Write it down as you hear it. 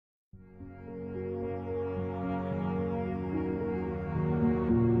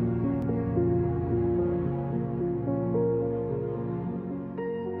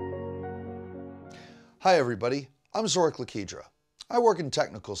Hi everybody, I'm Zorik Lakidra. I work in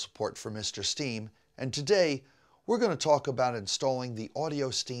technical support for Mr.Steam, and today we're going to talk about installing the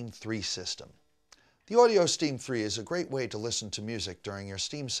AudioSteam3 system. The AudioSteam3 is a great way to listen to music during your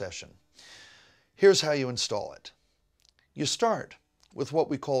Steam session. Here's how you install it. You start with what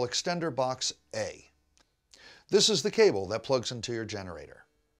we call Extender Box A. This is the cable that plugs into your generator.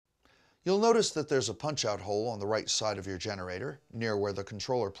 You'll notice that there's a punch-out hole on the right side of your generator, near where the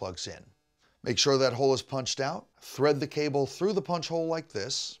controller plugs in. Make sure that hole is punched out, thread the cable through the punch hole like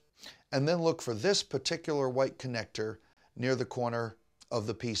this, and then look for this particular white connector near the corner of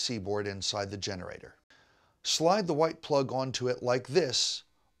the PC board inside the generator. Slide the white plug onto it like this,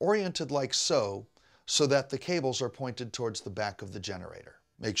 oriented like so, so that the cables are pointed towards the back of the generator.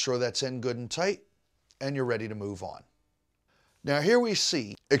 Make sure that's in good and tight, and you're ready to move on. Now here we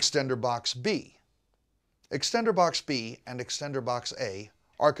see Extender Box B. Extender Box B and Extender Box A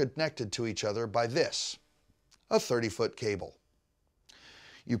are connected to each other by this, a 30-foot cable.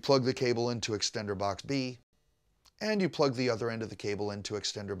 You plug the cable into Extender Box B, and you plug the other end of the cable into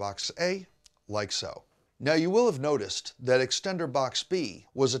Extender Box A, like so. Now you will have noticed that Extender Box B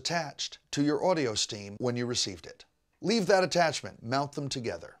was attached to your AudioSteam when you received it. Leave that attachment, mount them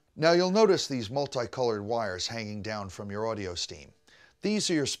together. Now you'll notice these multicolored wires hanging down from your AudioSteam. These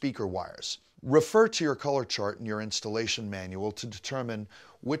are your speaker wires. Refer to your color chart in your installation manual to determine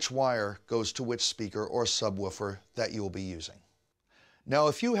which wire goes to which speaker or subwoofer that you will be using. Now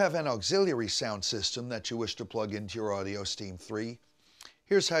if you have an auxiliary sound system that you wish to plug into your AudioSteam3,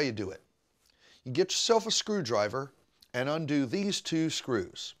 here's how you do it. You get yourself a screwdriver and undo these two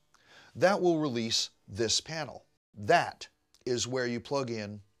screws. That will release this panel. That is where you plug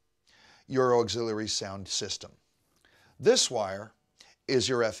in your auxiliary sound system. This wire is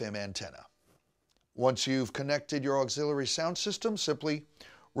your FM antenna. Once you've connected your auxiliary sound system, simply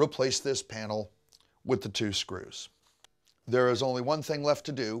replace this panel with the two screws. There is only one thing left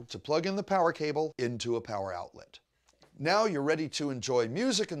to do, to plug in the power cable into a power outlet. Now you're ready to enjoy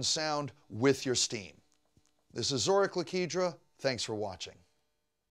music and sound with your Steam. This is Zorik Lakidra. Thanks for watching.